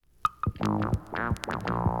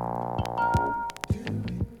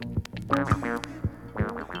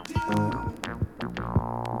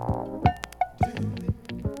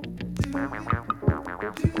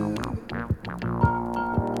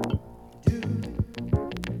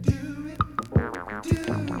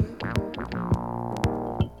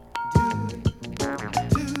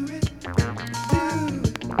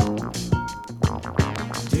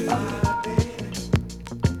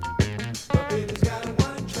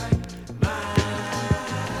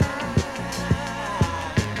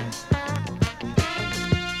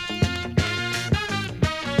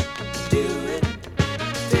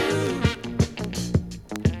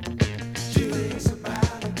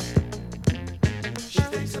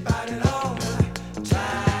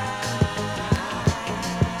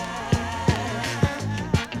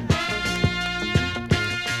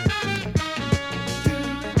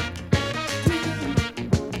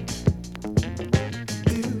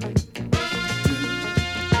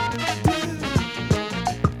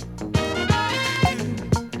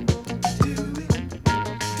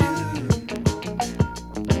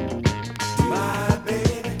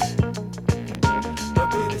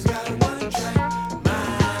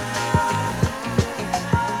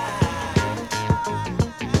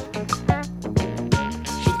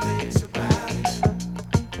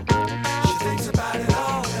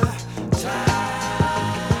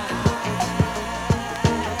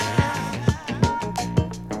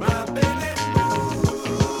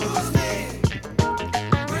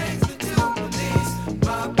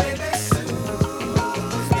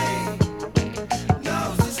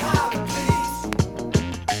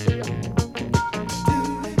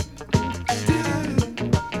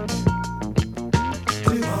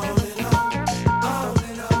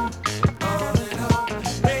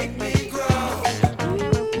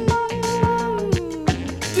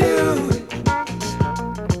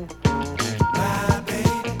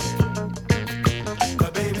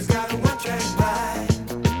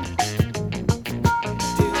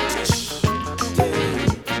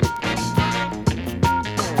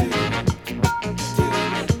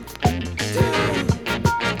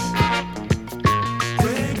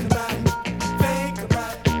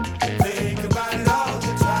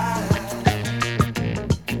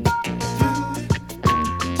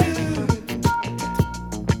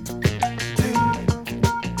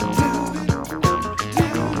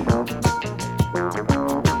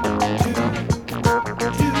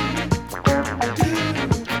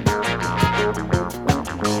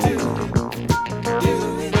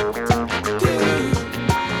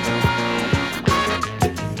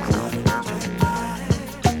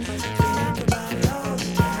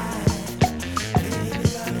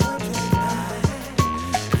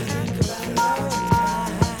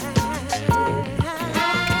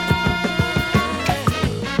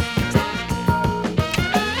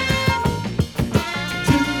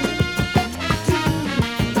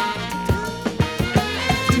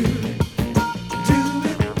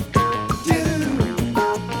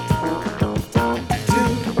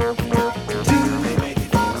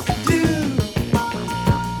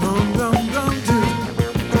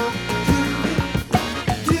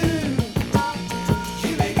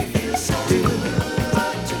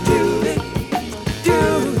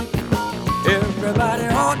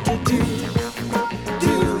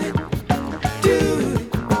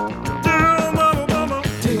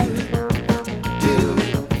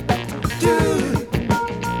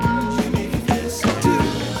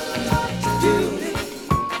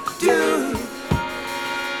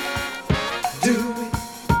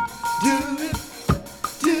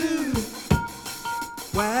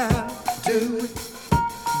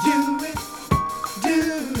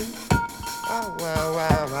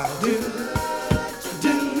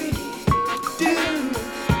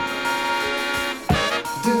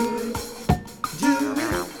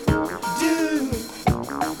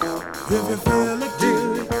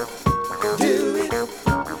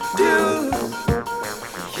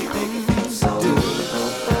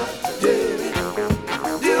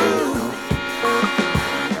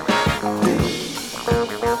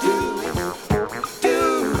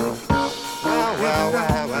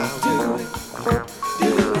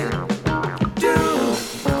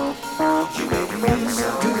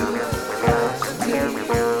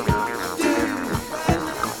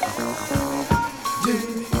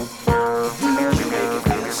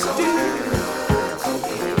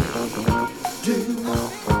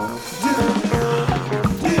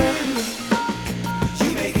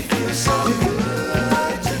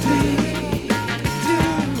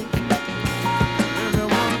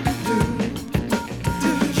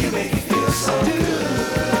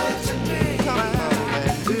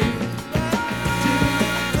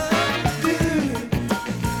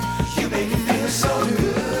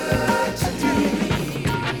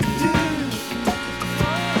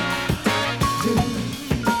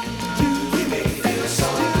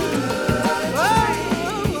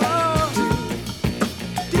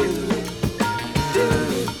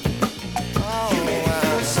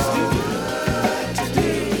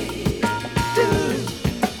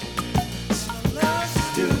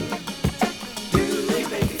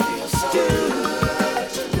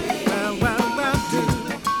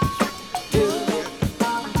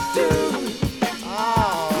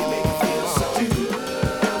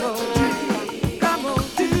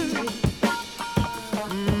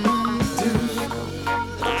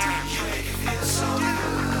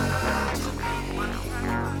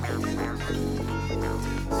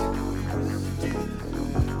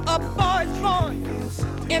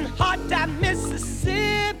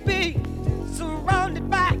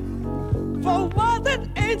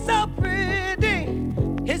ain't so pretty.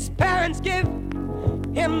 His parents give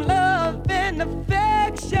him love and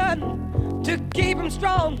affection to keep him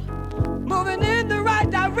strong, moving in the right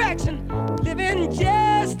direction, living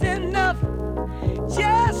just enough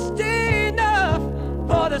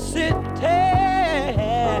for the city.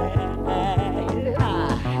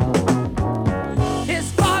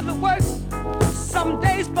 His father works some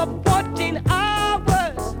days for 14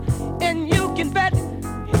 hours, and you can bet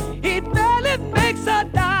he barely makes a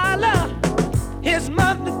dollar. His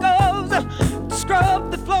mother goes to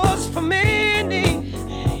scrub the floors for many,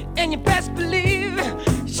 and you best believe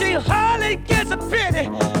she hardly gets a penny,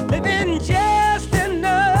 living just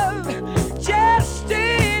enough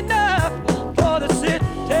for the city.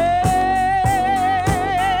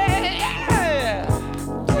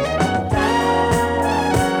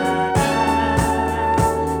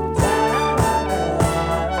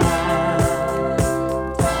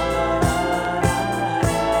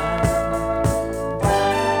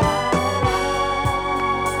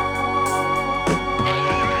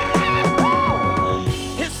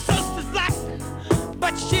 His sister's black,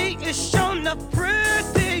 but she is shown up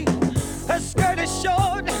pretty. Her skirt is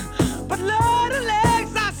short, but Lord, her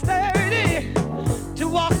legs are sturdy. To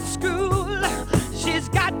walk to school, she's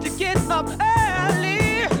got to get up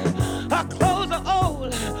early. Her clothes are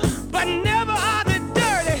old, but never are they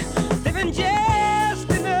dirty. Living just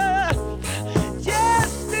enough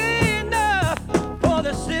for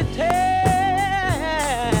the city.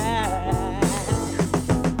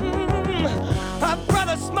 Her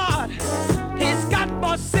brother's smart, he's got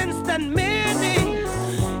more sense than many.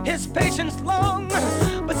 His patience long,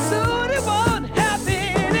 but soon he won't have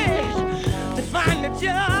any. To find a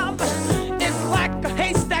job is like a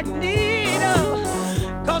haystack needle,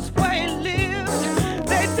 'cause where he lives,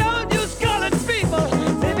 they don't use colored people.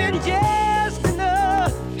 Living just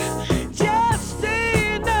enough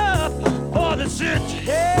for the city.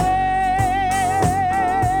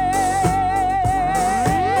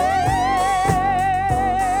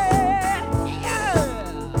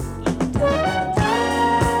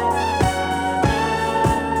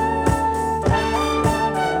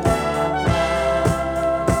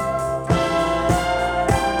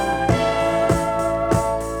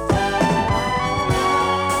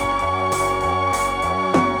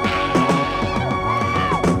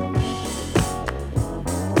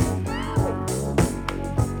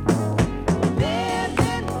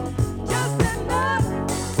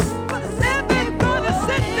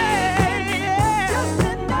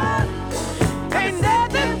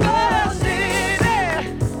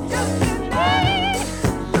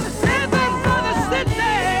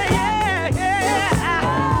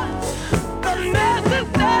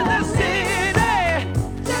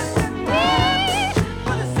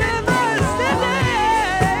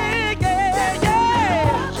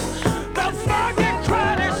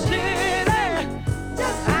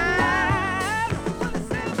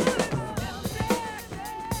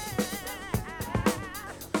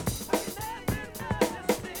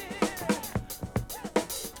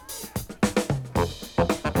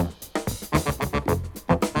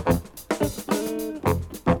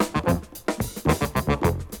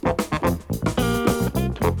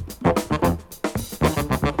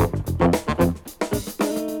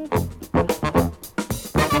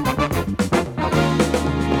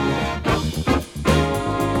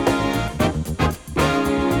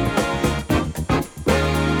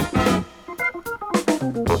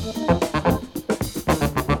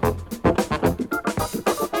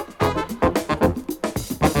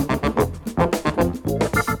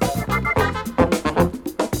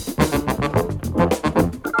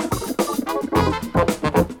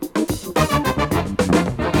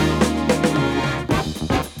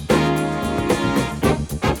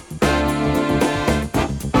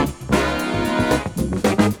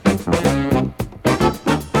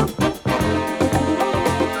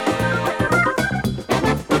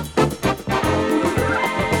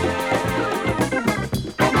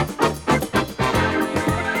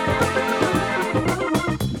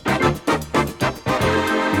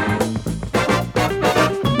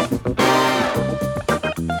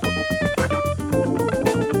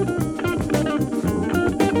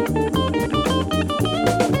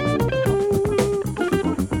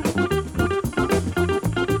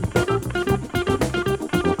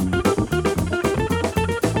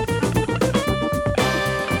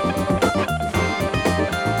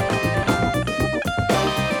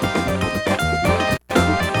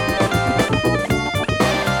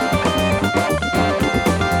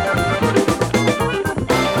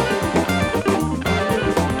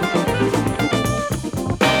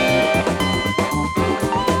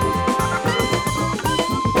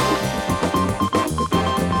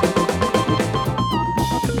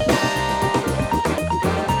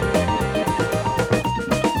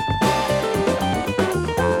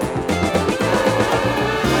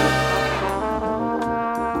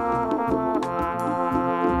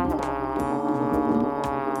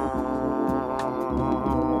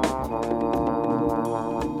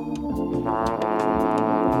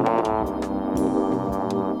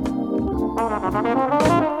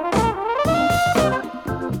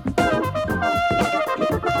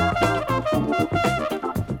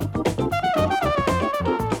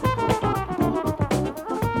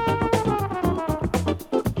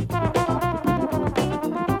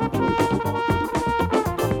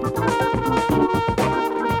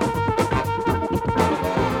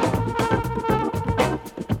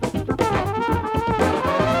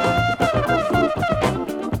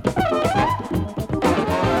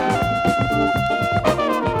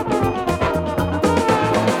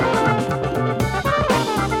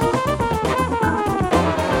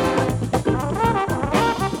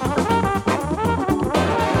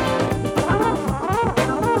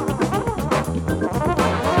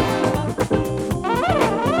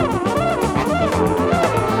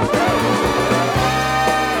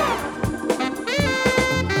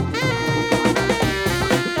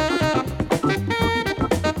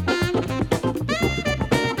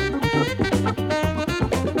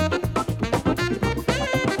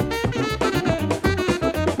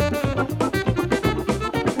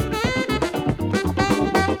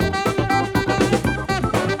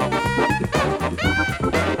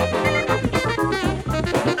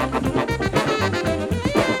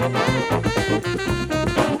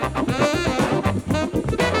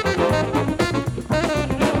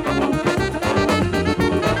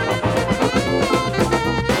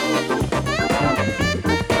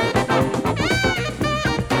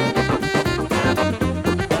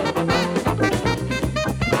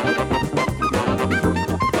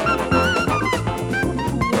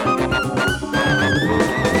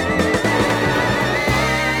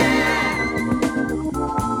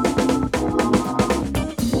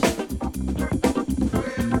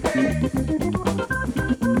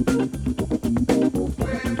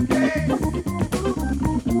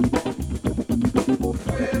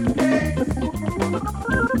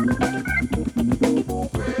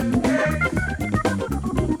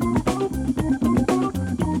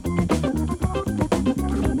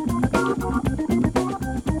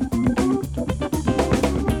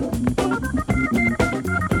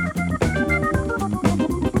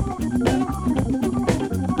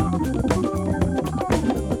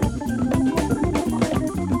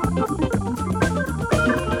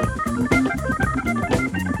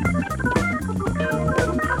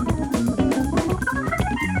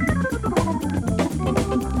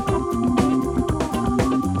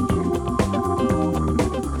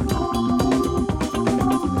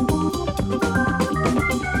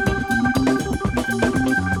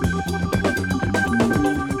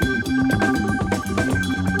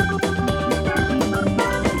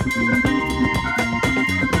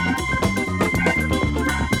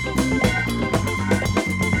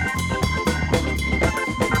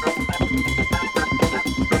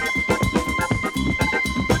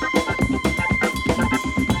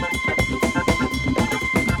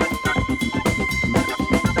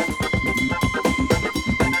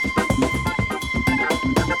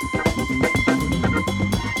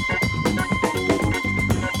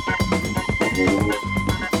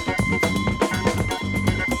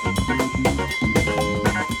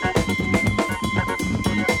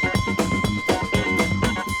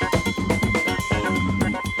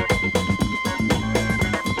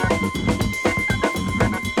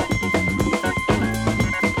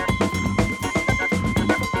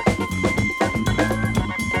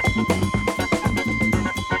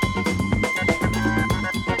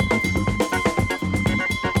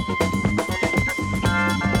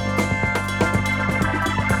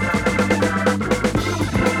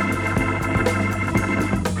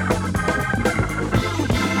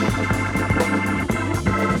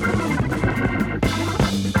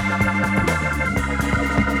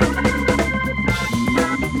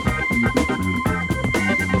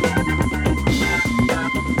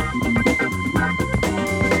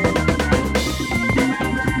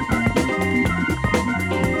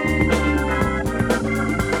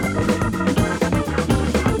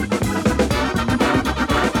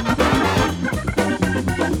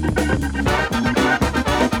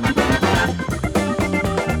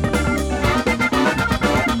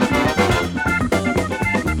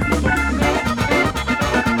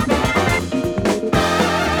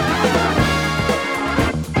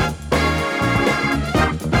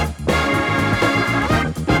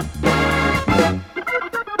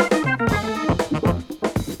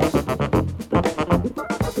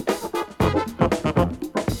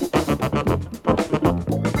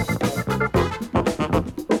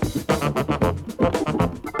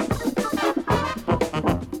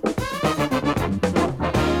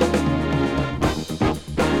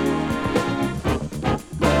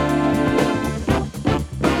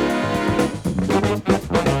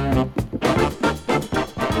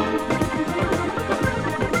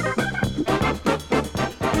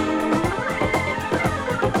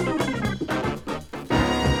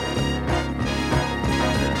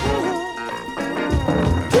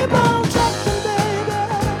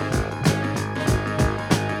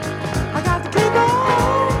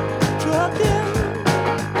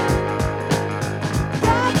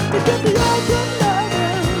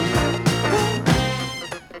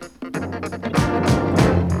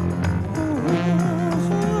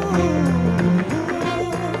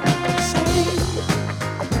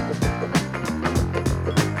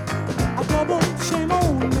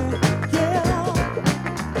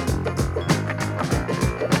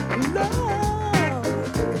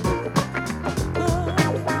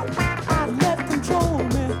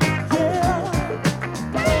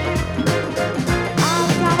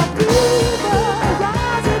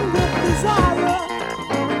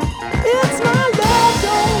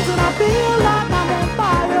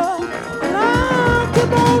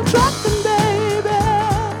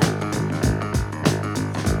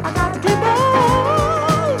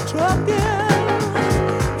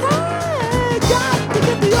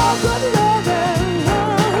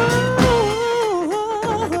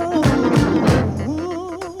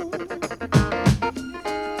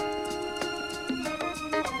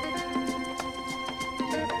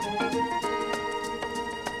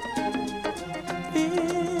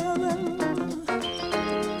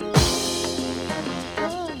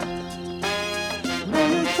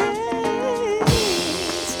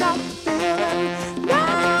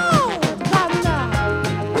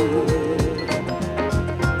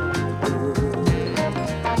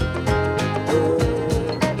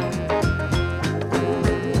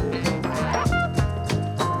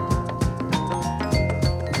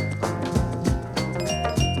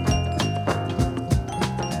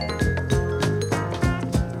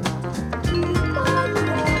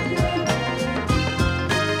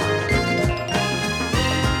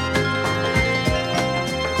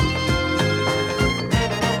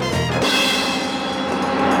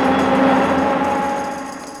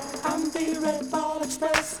 Red Ball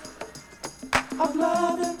Express of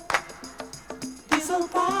loving. Diesel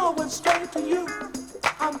power straight to you.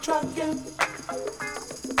 I'm trucking.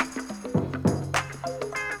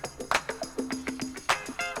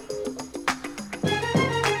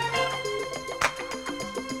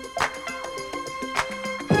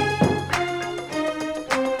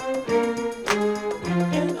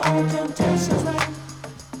 In all temptations land,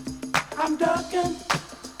 I'm ducking.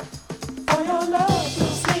 For your love, you'll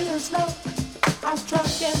sweet and slow. I'm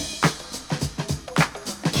trucking.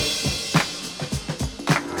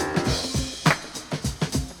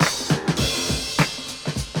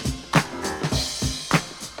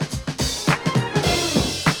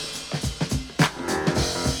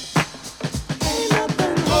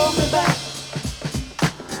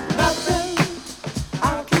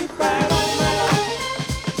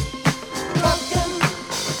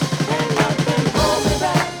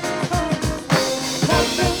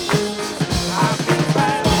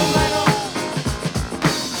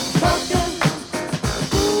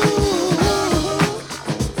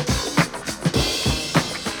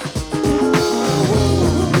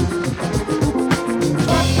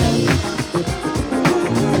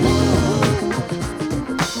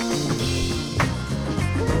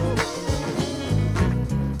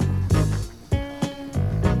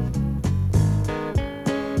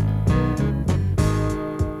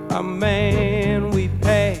 A man we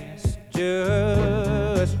passed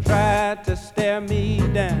just tried to stare me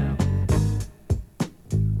down.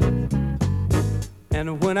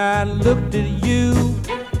 And when I looked at you,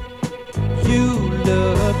 you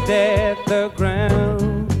looked at the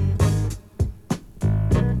ground.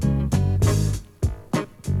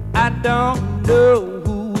 I don't know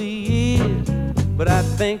who he is, but I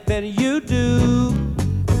think that you do.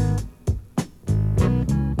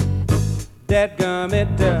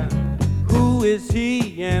 Dadgummit, who is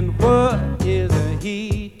he and what is a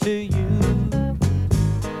he to you?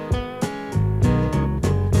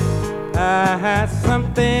 I had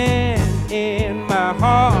something in my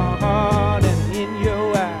heart and in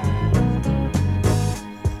your eyes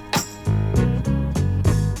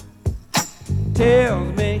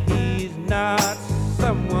tells me he's not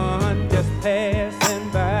someone just passing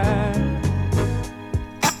by.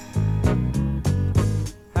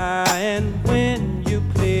 And when you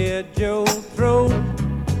cleared your throat,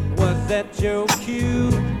 was that your cue?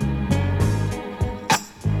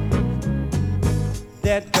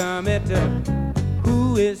 Dadgummit,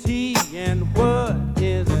 who is he and what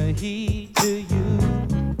is a he to you?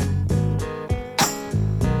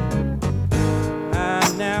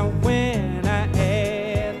 Now when I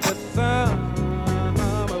add the sum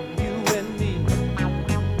of you and me,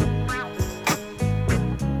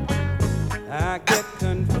 I get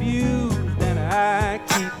confused and I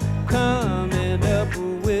keep coming up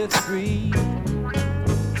with three.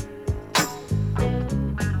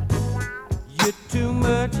 You're too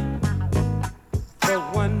much for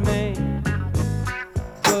one man,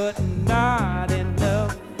 but not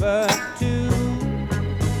enough for two.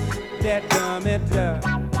 Dadgummit,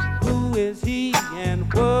 who is he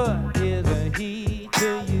and what is a he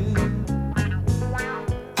to you?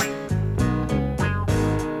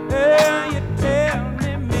 You tell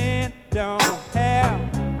me men don't have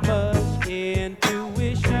much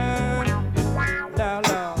intuition. La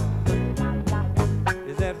la,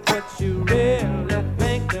 is that what you really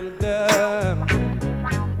think, little girl?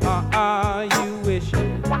 Or are you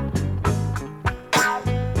wishing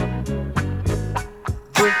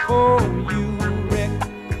before you wreck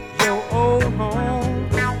your old home?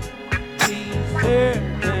 Be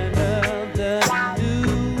certain of the new.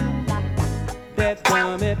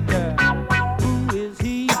 Dadgummit, who is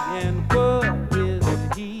he and what is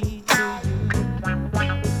he to you?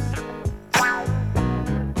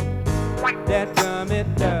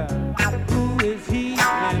 Dadgummit, who is he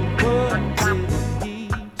and what is he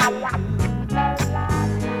to you?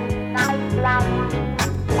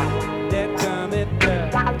 Dadgummit,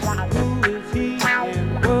 who is he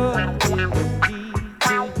and what is he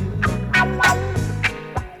to you?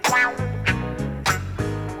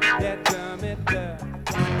 Dadgummit,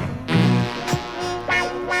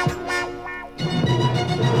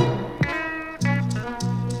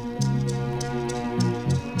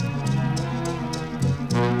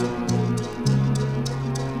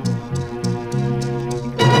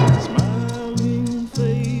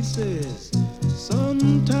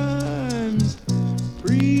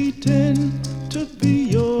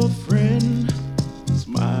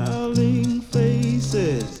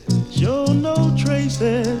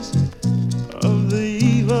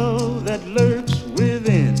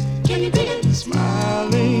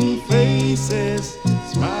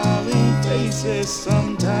 faces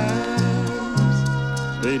sometimes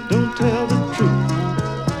they don't tell the truth.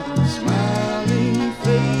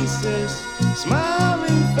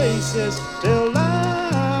 Smiling faces tell